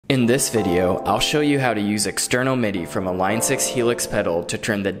In this video, I'll show you how to use external MIDI from a Line 6 Helix pedal to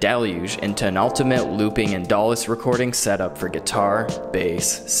turn the Deluge into an ultimate looping and DAWless recording setup for guitar,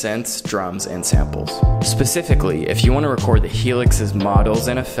 bass, synths, drums, and samples. Specifically, if you want to record the Helix's models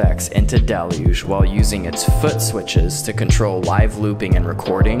and effects into Deluge while using its foot switches to control live looping and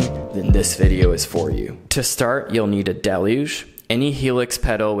recording, then this video is for you. To start, you'll need a Deluge, any Helix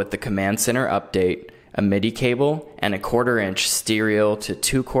pedal with the command center update, a MIDI cable, and a 1/4 inch stereo to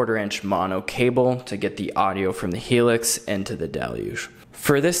 2/4 inch mono cable to get the audio from the Helix into the Deluge.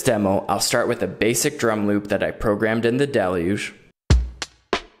 For this demo, I'll start with a basic drum loop that I programmed in the Deluge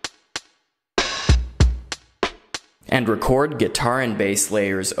and record guitar and bass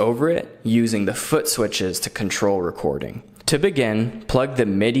layers over it using the foot switches to control recording. To begin, plug the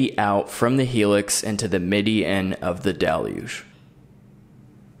MIDI out from the Helix into the MIDI in of the Deluge.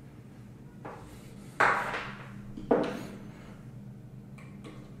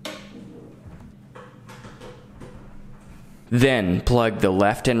 Then plug the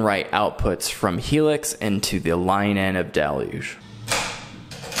left and right outputs from Helix into the line in of Deluge.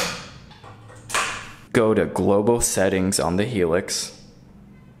 Go to Global Settings on the Helix,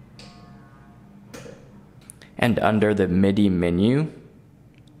 and under the MIDI menu,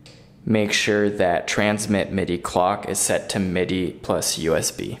 make sure that Transmit MIDI Clock is set to MIDI plus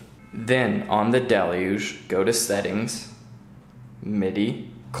USB. Then on the Deluge, go to Settings, MIDI,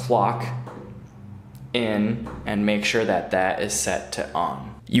 Clock, in, and make sure that that is set to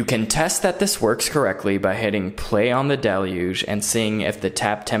on. You can test that this works correctly by hitting play on the Deluge and seeing if the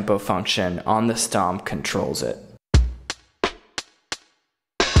tap tempo function on the stomp controls it.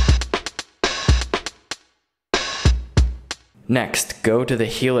 Next, go to the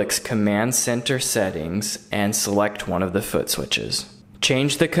Helix command center settings and select one of the foot switches.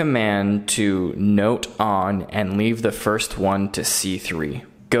 Change the command to note on and leave the first one to C3.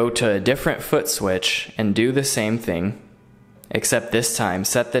 Go to a different foot switch and do the same thing, except this time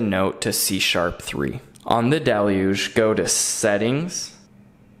set the note to C#3. On the Deluge, go to Settings,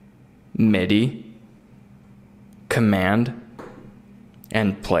 MIDI, Command,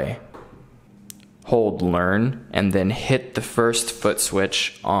 and Play. Hold Learn and then hit the first foot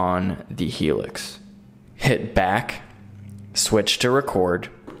switch on the Helix. Hit Back, switch to Record,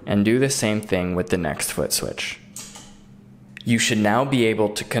 and do the same thing with the next foot switch. You should now be able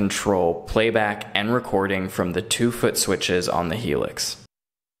to control playback and recording from the 2 foot switches on the Helix.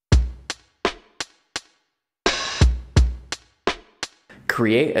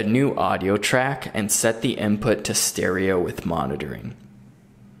 Create a new audio track and set the input to stereo with monitoring.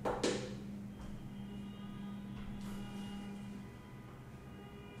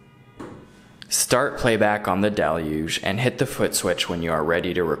 Start playback on the Deluge and hit the foot switch when you are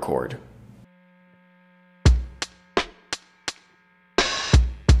ready to record.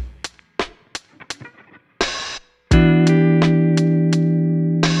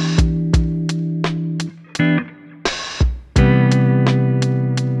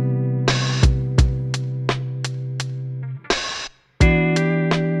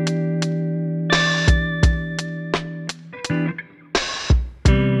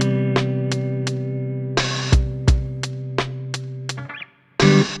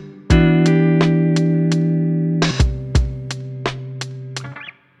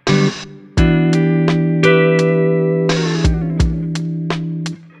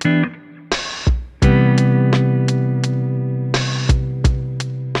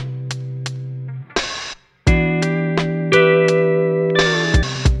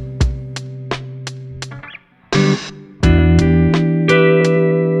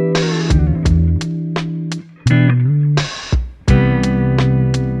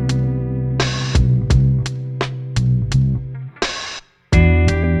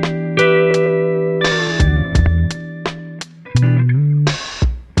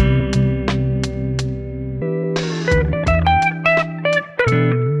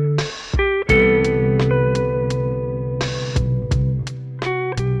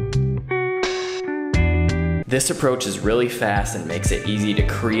 This approach is really fast and makes it easy to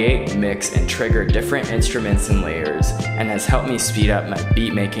create, mix, and trigger different instruments and layers, and has helped me speed up my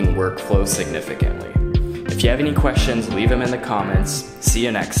beatmaking workflow significantly. If you have any questions, leave them in the comments. See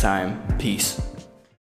you next time. Peace.